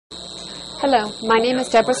Hello, my name is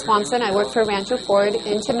Deborah Swanson. I work for Rancho Ford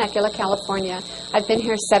in Temecula, California. I've been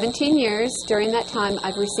here 17 years. During that time,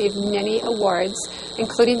 I've received many awards,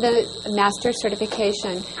 including the Master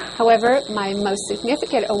Certification. However, my most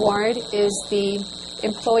significant award is the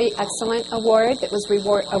Employee Excellent Award that was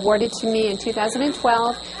awarded to me in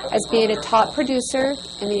 2012 as being a top producer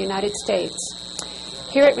in the United States.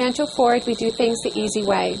 Here at Rancho Ford, we do things the easy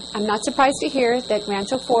way. I'm not surprised to hear that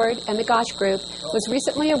Rancho Ford and the Gosh Group was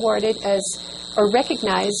recently awarded or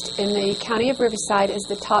recognized in the County of Riverside as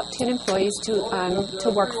the top 10 employees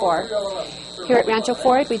to work for. Here at Rancho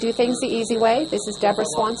Ford, we do things the easy way. This is Deborah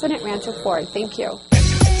Swanson at Rancho Ford. Thank you.